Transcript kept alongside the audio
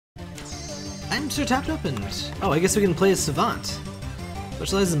I'm so tapped up and... Oh, I guess we can play as Savant.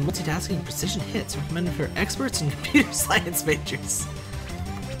 Specializes in multitasking and precision hits, recommended for experts and computer science majors.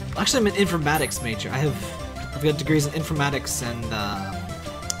 Actually, I'm an informatics major. I've got degrees in informatics and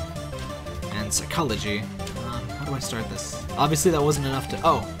psychology. How do I start this? Obviously, that wasn't enough to...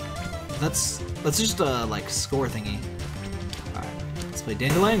 Oh, that's just a, like, score thingy. Alright, let's play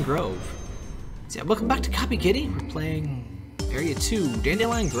Dandelion Grove. So yeah, welcome back to Copy Kitty. We're playing Area 2,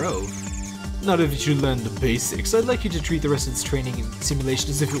 Dandelion Grove. Now that you learned the basics, I'd like you to treat the rest of this training and simulation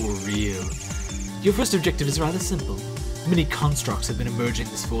as if it were real. Your first objective is rather simple. Many constructs have been emerging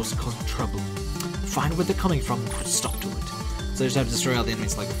in this force causing trouble. Find where they're coming from and put a stop to it. So I just have to destroy all the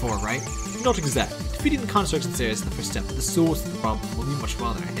enemies like before, right? Not exactly. Defeating the constructs in this area is the first step, but the source of the problem will be much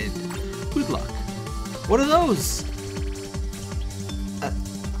farther ahead. Good luck. What are those?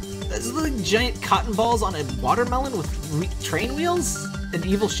 Those like giant cotton balls on a watermelon with train wheels and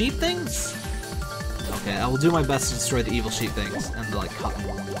evil sheep things? Okay, I will do my best to destroy the evil sheep things and the like cotton.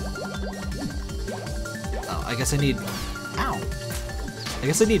 Oh, I guess I need... Ow! I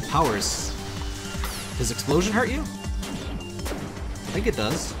guess I need powers. Does explosion hurt you? I think it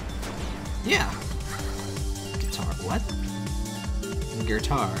does. Yeah. Guitar. What?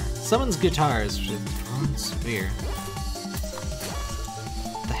 Guitar. Summons guitars with bronze spear.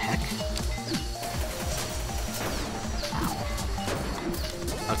 The heck?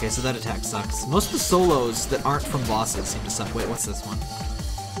 Ow. Okay, so that attack sucks. Most of the solos that aren't from bosses seem to suck. Wait, what's this one?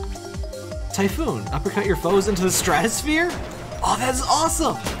 Typhoon. Uppercut your foes into the stratosphere? Oh, that's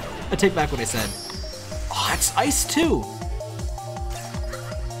awesome! I take back what I said. Oh, it's ice too!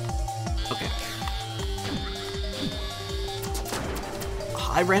 Okay.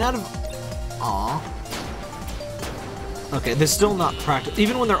 I ran out of... Aw. Okay, they're still not practical.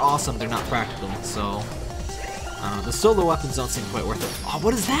 Even when they're awesome, they're not practical, so... I don't know, the solo weapons don't seem quite worth it. Oh,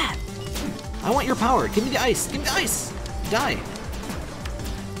 what is that? I want your power. Give me the ice. Give me the ice. Die.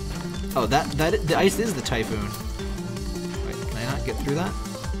 Oh, the ice is the typhoon. Wait, can I not get through that?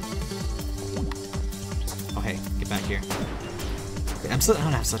 Oh, hey, get back here. Okay, I'm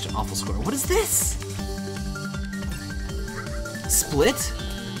gonna have such an awful score. What is this? Split?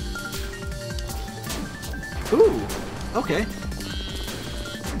 Ooh, okay.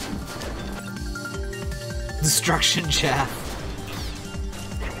 Destruction Chaff.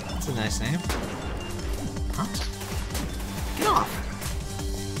 That's a nice name. Huh? Get off!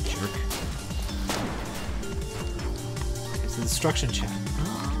 Jerk. It's the Destruction Chaff.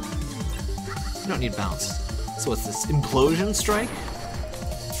 You don't need bounce. So what's this? Implosion Strike?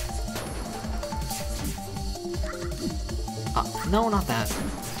 No, not that.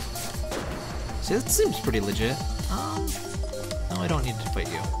 See, that seems pretty legit. No, I don't need to fight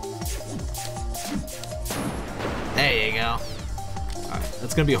you. There you go. Alright,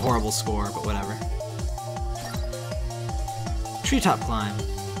 that's gonna be a horrible score, but whatever. Treetop Climb.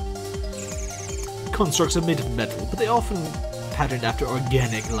 Constructs are made of metal, but they often patterned after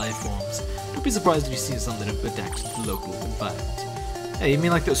organic life forms. Don't be surprised if you see something that adapts to the local environment. Hey, you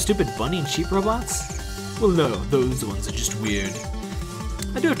mean like those stupid bunny and sheep robots? Well, no, those ones are just weird.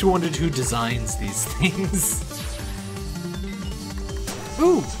 I do have to wonder who designs these things.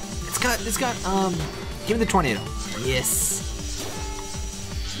 Ooh, it's got, give me the tornado. Yes.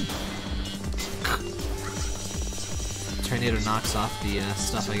 Tornado knocks off the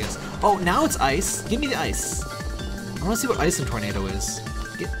stuff, I guess. Oh, now it's ice. Give me the ice. I want to see what ice and tornado is.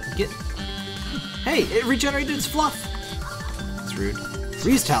 Get. Hey, it regenerated its fluff. That's rude.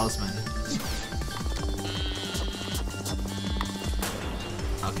 Freeze talisman.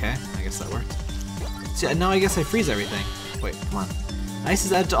 Okay, I guess that worked. So now I guess I freeze everything. Wait, come on. Ice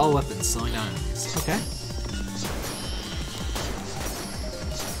is added to all weapons, slowing down enemies. Okay.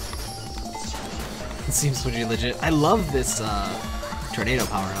 It seems pretty legit. I love this tornado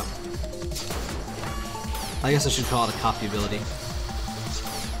power-up. I guess I should call it a copy ability.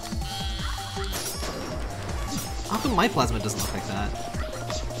 How come my plasma doesn't look like that?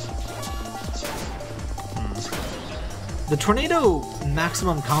 The tornado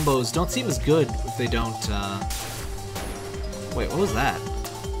maximum combos don't seem as good if they don't, Wait, what was that?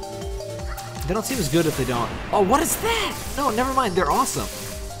 They don't seem as good if they don't... Oh, what is that? No, never mind, they're awesome.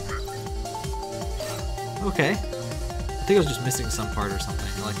 Okay. I think I was just missing some part or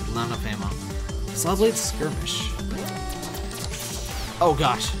something, like not enough ammo. Saw Blade Skirmish. Oh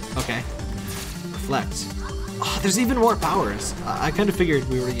gosh, okay. Reflect. Oh, there's even more powers. I kind of figured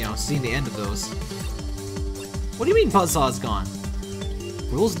we were, you know, seeing the end of those. What do you mean Buzzsaw is gone?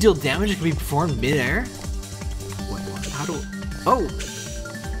 Rules deal damage that can be performed mid-air? What? How do... Oh!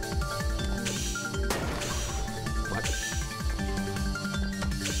 What?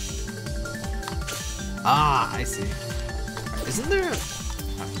 Ah, I see. Isn't there...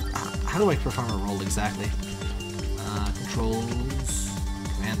 How do I perform a roll exactly? Controls...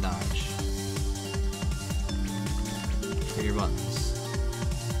 Command dodge. Trigger buttons.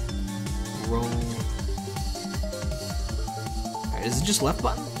 Roll... Alright, is it just left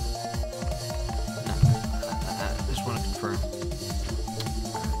button? No. I just want to confirm.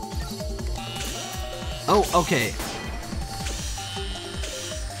 Oh, okay.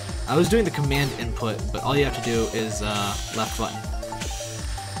 I was doing the command input, but all you have to do is left button.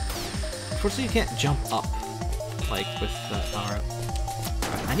 Unfortunately, you can't jump up like with that power up.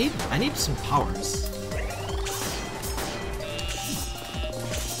 Right, I need some powers.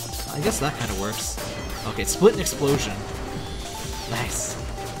 I guess that kind of works. Okay, split and explosion. Nice.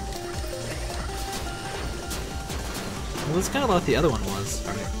 Well, that's kind of what the other one was.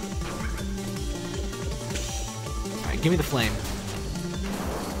 All right, give me the flame.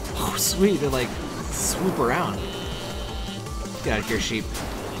 Oh, sweet, they like swoop around. Get out of here, sheep.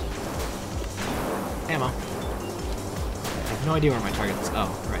 Ammo. I have no idea where my target is. Oh,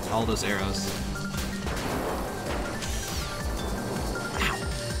 right, all those arrows. Ow.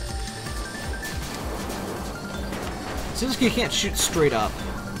 As soon as you can't shoot straight up.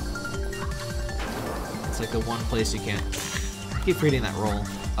 It's like the one place you can't. I keep reading that roll.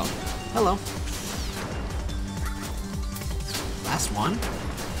 Oh, hello. Last one?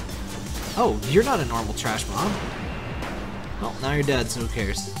 Oh, you're not a normal trash mob. Well, now you're dead, so who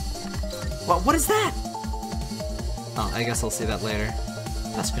cares? What is that? Oh, I guess I'll see that later.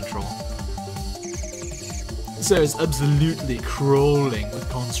 Pest control. So it's absolutely crawling with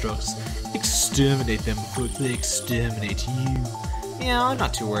constructs. Exterminate them before they exterminate you. Yeah, I'm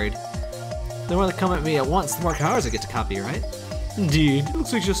not too worried. The more they come at me at once, the more powers I get to copy, right? Indeed. It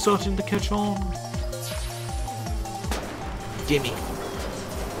looks like you're starting to catch on. Gimme.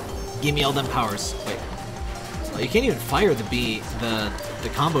 Gimme all them powers. Wait. Oh, you can't even fire the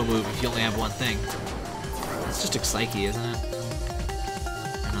combo move if you only have one thing. It's just a Psyche, isn't it?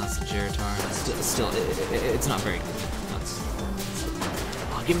 Or no, it's a Giratar. Still, it's not very good.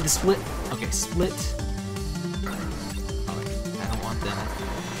 Oh, give me the split. Okay, split. Oh, wait, I don't want them.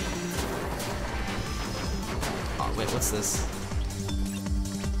 Oh, wait, what's this?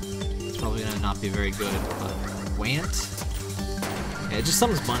 It's probably gonna not be very good, but... Want? Yeah, it just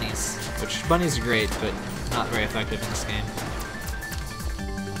summons bunnies, which bunnies are great, but not very effective in this game.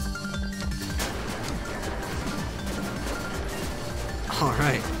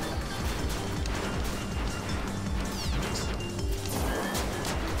 Alright.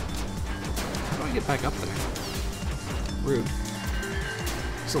 How do I get back up there? Rude.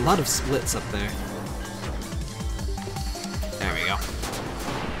 There's a lot of splits up there. There we go.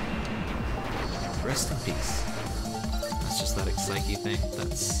 Rest in peace. That's just that Psyche thing.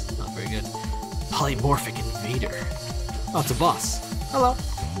 That's not very good. Polymorphic Invader. Oh, it's a boss. Hello.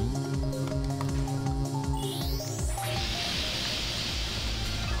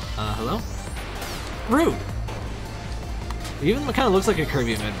 Hello? Rude! Even kind of looks like a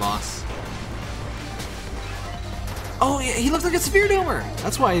Kirby mid-boss. Oh, yeah, he looks like a Sphere Domer!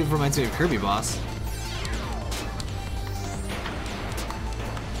 That's why he reminds me of Kirby boss.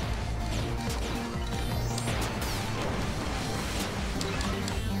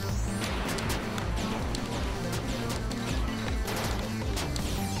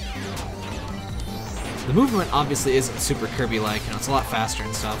 The movement obviously isn't super Kirby-like, you know, it's a lot faster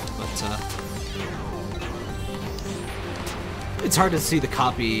and stuff, but it's hard to see the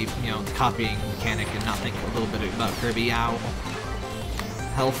copying mechanic and not think a little bit about Kirby. Ow.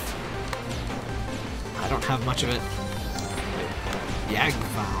 Health. I don't have much of it.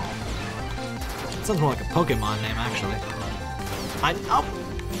 Yagval. Sounds more like a Pokemon name, actually. I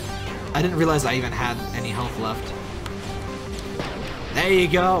didn't realize I even had any health left. There you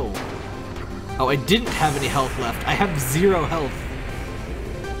go! Oh, I didn't have any health left. I have 0 health.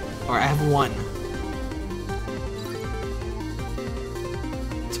 Or I have 1.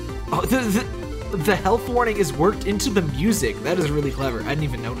 Oh, the health warning is worked into the music. That is really clever. I didn't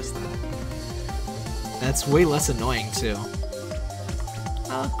even notice that. That's way less annoying, too.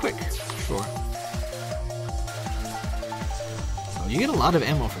 Quick. Sure. Oh, you get a lot of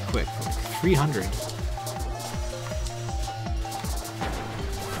ammo for quick. For like 300.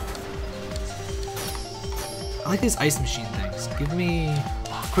 I like these ice machine things. Give me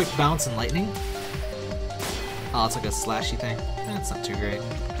quick bounce and lightning. Oh, it's like a slashy thing. That's not too great.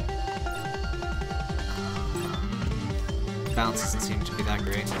 Bounce doesn't seem to be that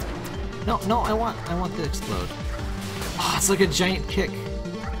great. No, I want the explode. Oh, it's like a giant kick.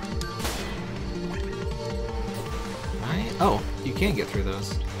 Right? Oh, you can get through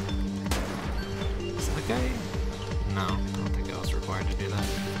those. Is that okay? No, I don't think I was required to do that.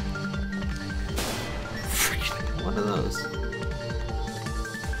 Freaking, what are those?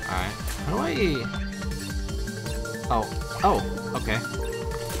 Alright, how do I... Oh, okay.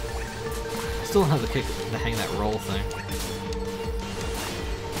 Still don't have the kick to hang that roll thing.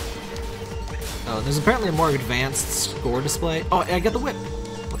 Oh, there's apparently a more advanced score display. Oh, I got the whip!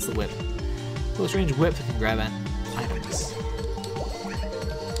 What's the whip? Close range whip can grab at items.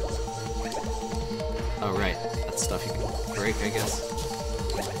 Oh, right. That's stuff you can break, I guess.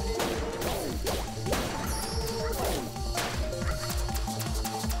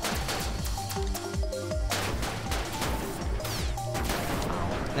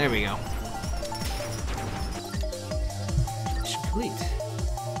 There we go. Complete.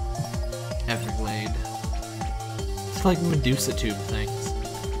 Everglade. It's like Medusa tube things.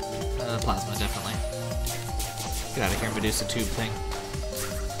 Plasma, definitely. Get out of here, Medusa tube thing.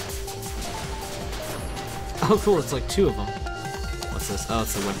 Oh, cool, it's like 2 of them. What's this? Oh,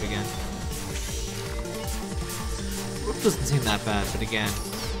 it's the whip again. Whip doesn't seem that bad, but again,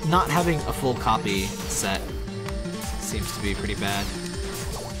 not having a full copy set seems to be pretty bad.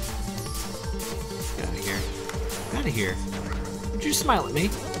 Get out of here. Get out of here. Would you smile at me?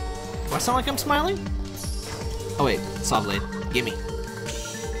 Do I sound like I'm smiling? Oh wait, saw blade. Gimme.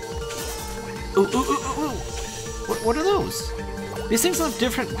 Ooh, ooh, ooh, ooh, ooh. What are those? These things have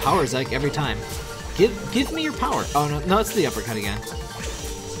different powers like every time. Give me your power. Oh no, it's the uppercut again.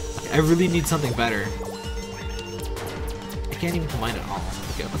 Okay, I really need something better. I can't even combine it all.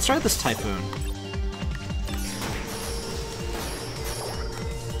 Okay, let's try this Typhoon.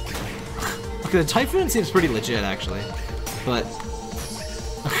 Okay, the Typhoon seems pretty legit actually, but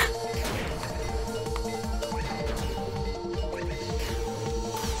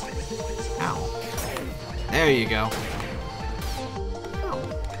ow. There you go.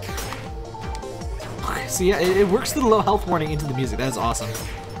 So yeah, it works through the low health warning into the music. That is awesome.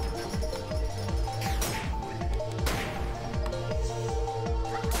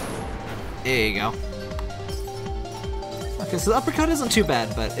 There you go. Okay, so the uppercut isn't too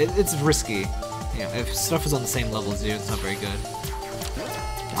bad, but it's risky. You know, if stuff is on the same level as you, it's not very good.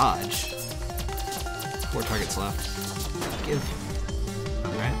 Dodge. 4 targets left. Give.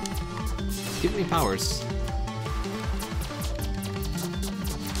 Alright. Give me powers.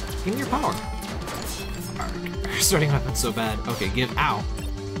 Give me your power. Starting weapon's so bad. Okay, give. Ow.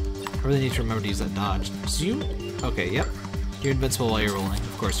 I really need to remember to use that dodge. So you. Okay, yep. You're invincible while you're rolling.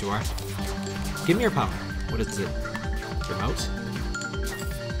 Of course you are. Give me your power. What is it? Remote?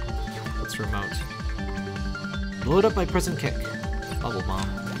 What's remote? Blow it up by press and kick. Bubble bomb.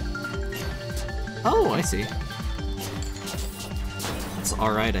 Oh, I see. That's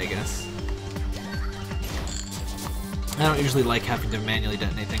alright, I guess. I don't usually like having to manually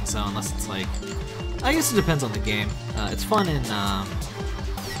detonate things, so unless it's like... I guess it depends on the game. It's fun in,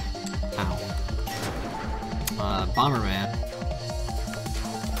 Bomberman.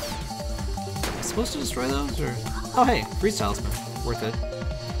 Am I supposed to destroy those, or...? Oh hey, Freeze Talisman. Worth it.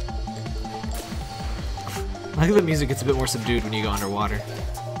 I think the music gets a bit more subdued when you go underwater.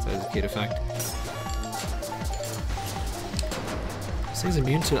 So it's a cute effect. This thing's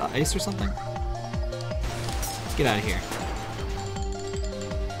immune to ice or something? Get out of here.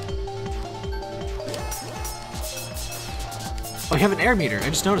 Oh, you have an air meter. I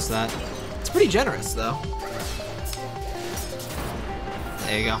just noticed that. It's pretty generous, though.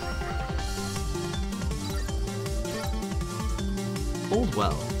 There you go. Old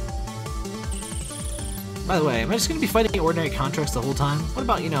well. By the way, am I just gonna be fighting ordinary contracts the whole time? What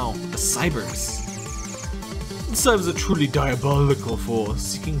about, you know, the Cybers? The Cybers are truly diabolical force,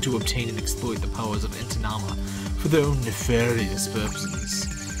 seeking to obtain and exploit the powers of Entinama for their own nefarious purposes.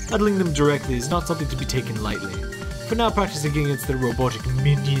 Battling them directly is not something to be taken lightly. For now, practicing against their robotic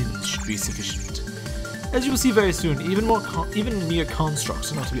minions should be sufficient. As you will see very soon, even mere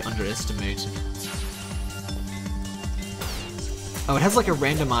constructs are not to be underestimated. Oh, it has like a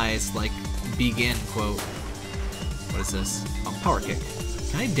randomized, like, begin quote. What is this? Oh, power kick.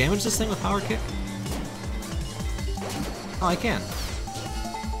 Can I damage this thing with power kick? Oh, I can.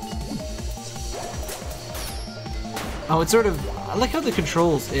 Oh, it's sort of... I like how the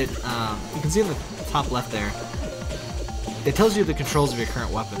controls, you can see in the top left there, it tells you the controls of your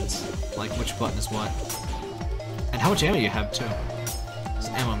current weapons, like which button is what. And how much ammo you have, too. There's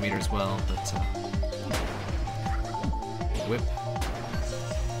an ammo meter as well, but, whip.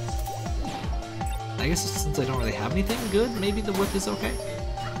 I guess since I don't really have anything good, maybe the whip is okay?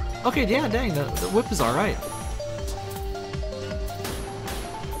 Okay, yeah, dang, the whip is alright.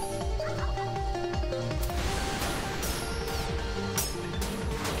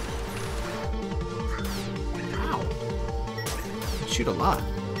 shoot a lot.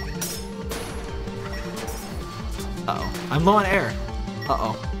 Uh-oh. I'm low on air.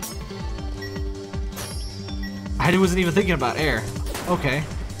 Uh-oh. I wasn't even thinking about air. Okay.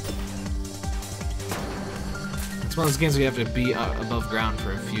 It's one of those games where you have to be above ground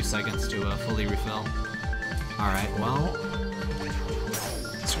for a few seconds to fully refill. Alright, well...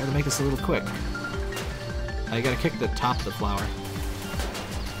 let's try to make this a little quick. You gotta kick the top of the flower.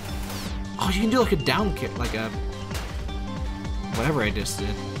 Oh, you can do like a down kick, like a... whatever I just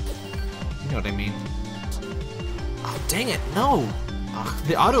did. You know what I mean. Oh, dang it, no! Ugh,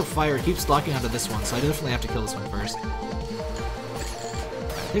 the auto fire keeps locking onto this one, so I definitely have to kill this one first. I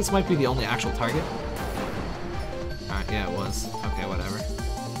think this might be the only actual target. Alright, yeah, it was. Okay, whatever.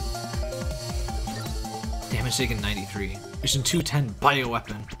 Damage taken 93. Mission 210,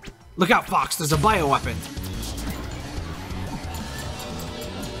 bioweapon. Look out, Fox, there's a bioweapon!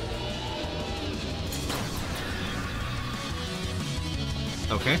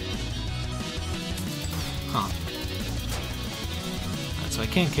 Okay. Huh. Right, so I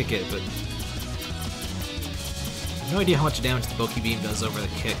can kick it, but... I have no idea how much damage the Boki Beam does over the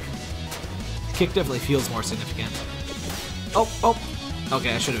kick. The kick definitely feels more significant. Oh, oh!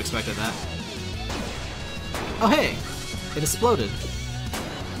 Okay, I should have expected that. Oh hey! It exploded.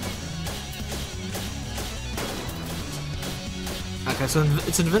 Okay, so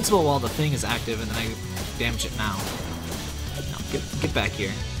it's invincible while the thing is active, and then I damage it now. No, get back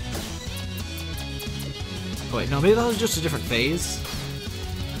here. Oh wait, no, maybe that was just a different phase?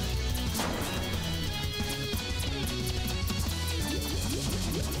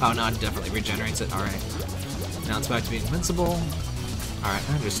 Oh no, it definitely regenerates it, alright. Now it's back to being invincible. Alright,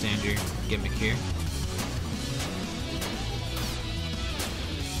 I understand your gimmick here.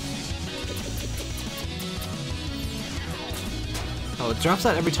 Oh, it drops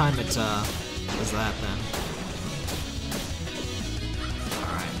that every time it does that then.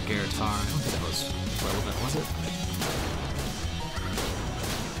 Alright, Gyaratar. I don't think that was relevant, was it?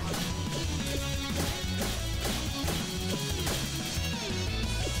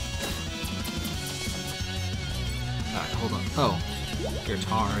 Alright, hold on. Oh,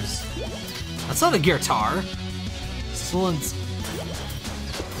 Gyartars. That's not a Gyartar! This one's...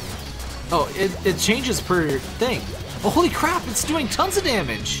 oh, it changes per thing. Oh, holy crap, it's doing tons of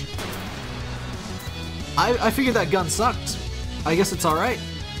damage! I figured that gun sucked. I guess it's alright.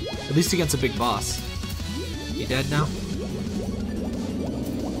 At least against a big boss. You dead now?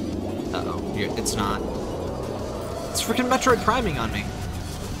 Uh-oh, it's not. It's freaking Metroid priming on me.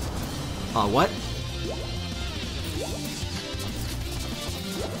 What?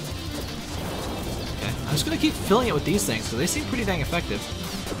 Okay, I'm just gonna keep filling it with these things, because they seem pretty dang effective.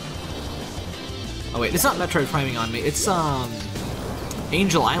 Oh wait, it's not Metroid priming on me, it's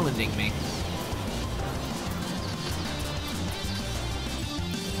Angel Islanding me.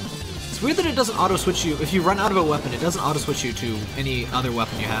 It's weird that it doesn't auto-switch you. If you run out of a weapon, it doesn't auto-switch you to any other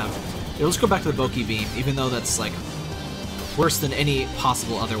weapon you have. It'll just go back to the Boki Beam, even though that's like worse than any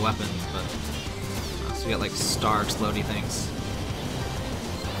possible other weapon. But so we got like star explodey things.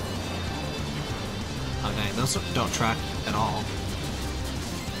 Oh dang, those don't track at all.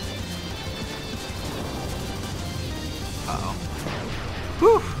 Uh-oh.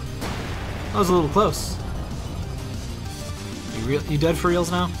 Whew! That was a little close. You dead for reals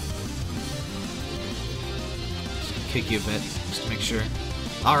now? Just gonna kick you a bit, just to make sure.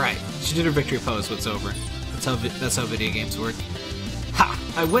 Alright, she did her victory pose, so it's over. That's how video games work. Ha!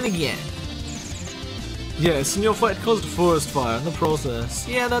 I win again! Yes, and your fight caused a forest fire in the process.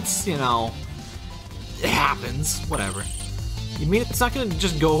 Yeah, that's, you know... it happens. Whatever. You mean it's not gonna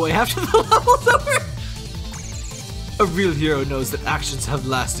just go away after the level's over? A real hero knows that actions have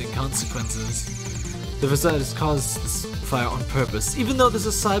lasting consequences. The Versailles has caused this fire on purpose. Even though there's a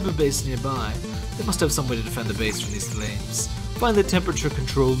cyber base nearby, they must have some way to defend the base from these flames. Find the temperature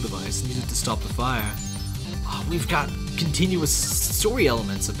control device needed to stop the fire. Oh, we've got continuous story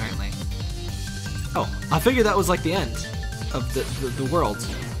elements, apparently. Oh, I figured that was like the end of the world.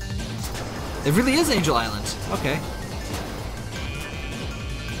 It really is Angel Island. Okay.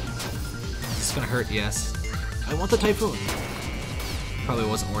 It's gonna hurt, yes. I want the Typhoon. Probably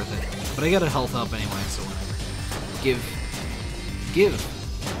wasn't worth it. But I got a health up anyway, so whatever. Give.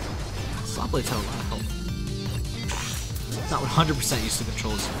 Slopblade's had a lot of health. Not 100% used to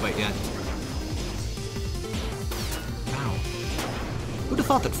controls quite yet. Wow. Who'd have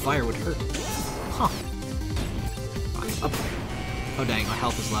thought that fire would hurt? Huh. Okay, up. Oh dang, my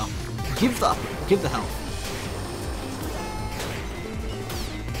health is low. Give the health.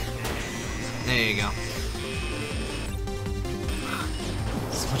 There you go.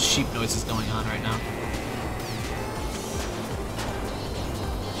 So much sheep noises going on right now.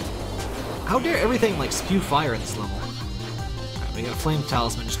 How dare everything like spew fire in this level? Alright, we got a flame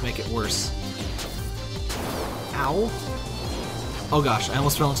talisman just to make it worse. Ow. Oh gosh, I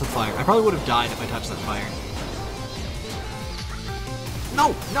almost fell into the fire. I probably would have died if I touched that fire.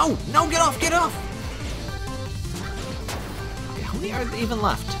 No! No! No! Get off! Get off! Okay, how many are there even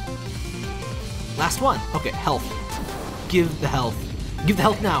left? Last one. Okay, health. Give the health. Give the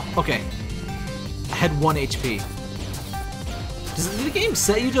health now. Okay. I had 1 HP. Does the game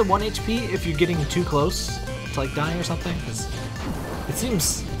set you to 1 HP if you're getting too close to like dying or something? Because it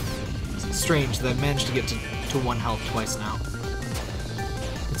seems strange that I've managed to get to 1 health twice now.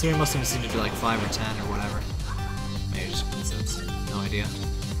 Considering most of them seem to be like 5 or 10 or whatever. Maybe just coincidence. No idea.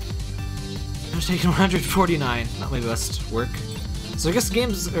 I'm taking 149. Not my best work. So I guess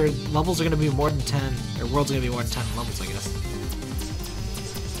games or levels are going to be more than 10, or worlds are going to be more than 10 levels, I guess.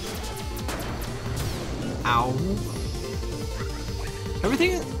 Ow.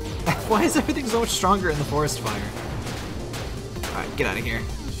 Everything... Why is everything so much stronger in the forest fire? Alright, get out of here.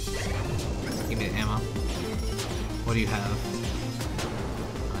 Give me the ammo. What do you have?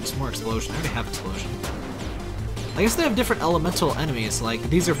 Just more explosion. I already have explosion. I guess they have different elemental enemies, like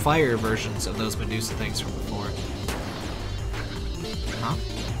these are fire versions of those Medusa things from before. Huh?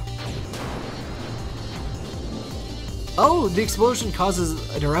 Oh, the explosion causes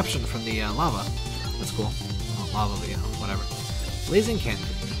an eruption from the lava. That's cool. Well, lava, but you know, whatever. Blazing cannon.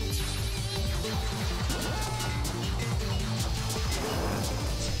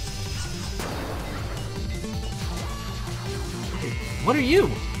 What are you?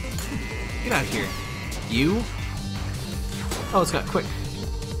 Get out of here. You? Oh, it's got quick.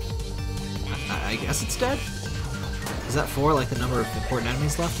 I guess it's dead? Is that 4, like the number of important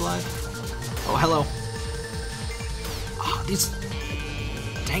enemies left alive? Oh, hello. Oh, these...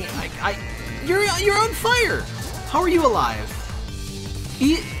 Dang it, you're on fire! How are you alive?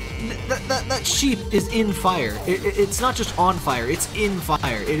 That sheep is in fire. It's not just on fire, it's in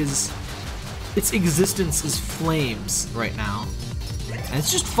fire. Its existence is flames right now. And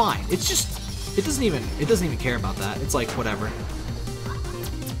it's just fine. It's just... It doesn't even care about that. It's like, whatever.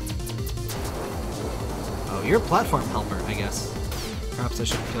 Oh, you're a platform helper, I guess. Perhaps I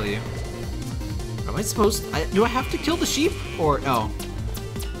shouldn't kill you. Am I supposed... do I have to kill the sheep? Or... Oh.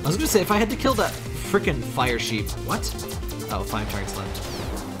 I was gonna say, if I had to kill that frickin' fire sheep... What? Oh, 5 targets left.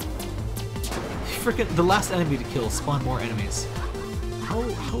 Frickin' the last enemy to kill spawned more enemies. How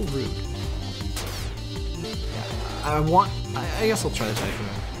rude. I guess I'll try the typhoon.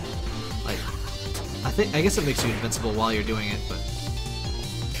 Like... I guess it makes you invincible while you're doing it, but...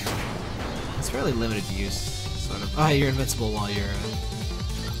 It's fairly limited use, sort of. Oh, you're invincible while you're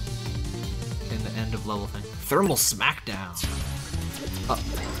in the end of level thing. Thermal Smackdown! Oh,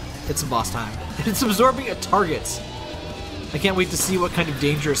 it's a boss time. It's absorbing a target! I can't wait to see what kind of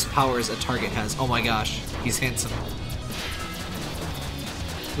dangerous powers a target has. Oh my gosh, he's handsome.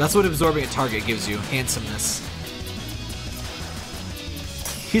 That's what absorbing a target gives you, handsomeness.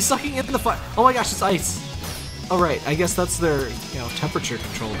 He's sucking in the fire. Oh my gosh, it's ice. Oh right, I guess that's their, temperature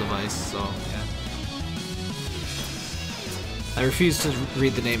control device, so yeah. I refuse to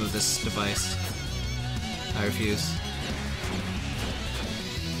read the name of this device. I refuse.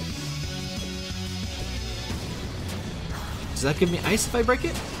 Does that give me ice if I break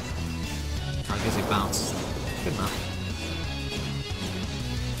it? Or it gives me bounce. Good enough.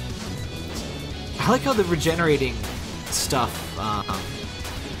 I like how the regenerating stuff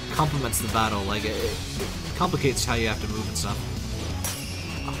complements the battle. Like it complicates how you have to move and stuff.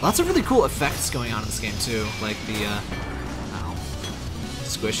 Lots of really cool effects going on in this game too, like the ow,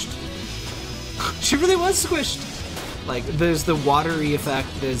 squished. She really was squished. Like there's the watery effect.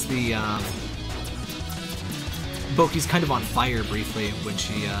 There's the Boki's kind of on fire briefly when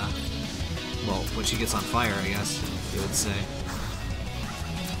she when she gets on fire, I guess you would say.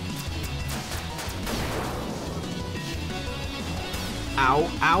 Ow,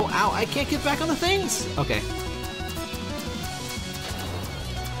 ow, ow, I can't get back on the things! Okay.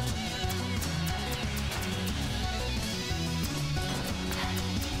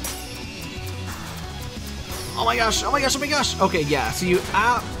 Oh my gosh, oh my gosh, oh my gosh! Okay, yeah, so you...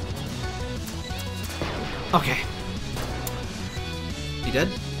 Okay. You dead?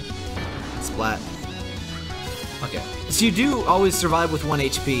 Splat. Okay. So you do always survive with 1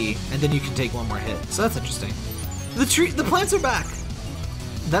 HP, and then you can take 1 more hit. So that's interesting. The plants are back!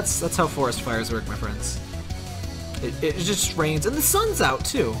 That's how forest fires work, my friends. It just rains, and the sun's out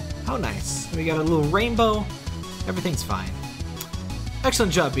too. How nice. We got a little rainbow. Everything's fine.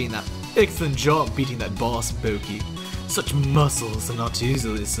 Excellent job beating that boss, Boki. Such muscles are not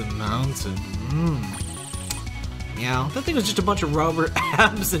easily surmounted. Meow. That thing was just a bunch of rubber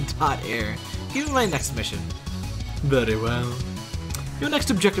abs and hot air. Give me my next mission. Very well. Your next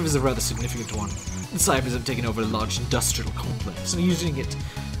objective is a rather significant one. The Cyphers have taken over a large industrial complex and are using it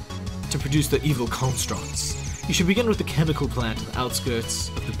to produce the evil constructs. You should begin with the chemical plant on the outskirts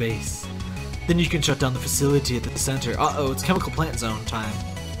of the base. Then you can shut down the facility at the center. Uh-oh, it's chemical plant zone time.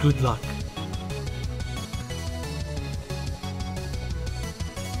 Good luck.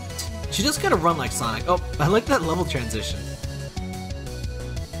 She just gotta run like Sonic. Oh, I like that level transition.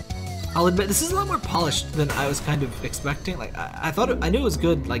 I'll admit, this is a lot more polished than I was kind of expecting. Like, I thought I knew it was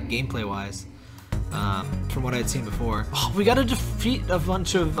good, like, gameplay-wise, from what I had seen before. Oh, we gotta defeat a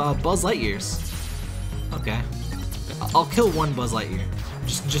bunch of Buzz Lightyears. Okay. I'll kill one Buzz Lightyear.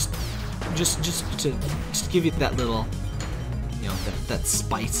 Just to give you that little, you know, that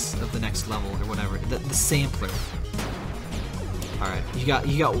spice of the next level or whatever. The sampler. Alright, you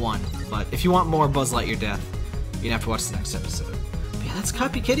got one, but if you want more Buzz Lightyear death, you're gonna have to watch the next episode. But yeah, that's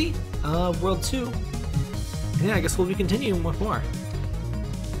Copy Kitty, World 2. Yeah, I guess we'll be continuing with more.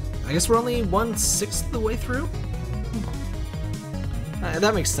 I guess we're only 1/6 of the way through?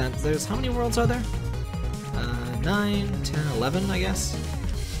 That makes sense. There's, how many worlds are there? 9, 10, 11, I guess?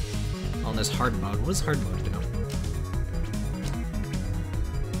 Oh, and there's hard mode. What does hard mode do?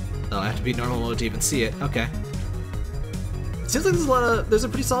 Oh, I have to be normal mode to even see it. Okay. Seems like there's a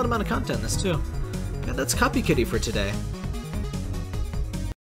pretty solid amount of content in this too. Yeah, that's Copy Kitty for today.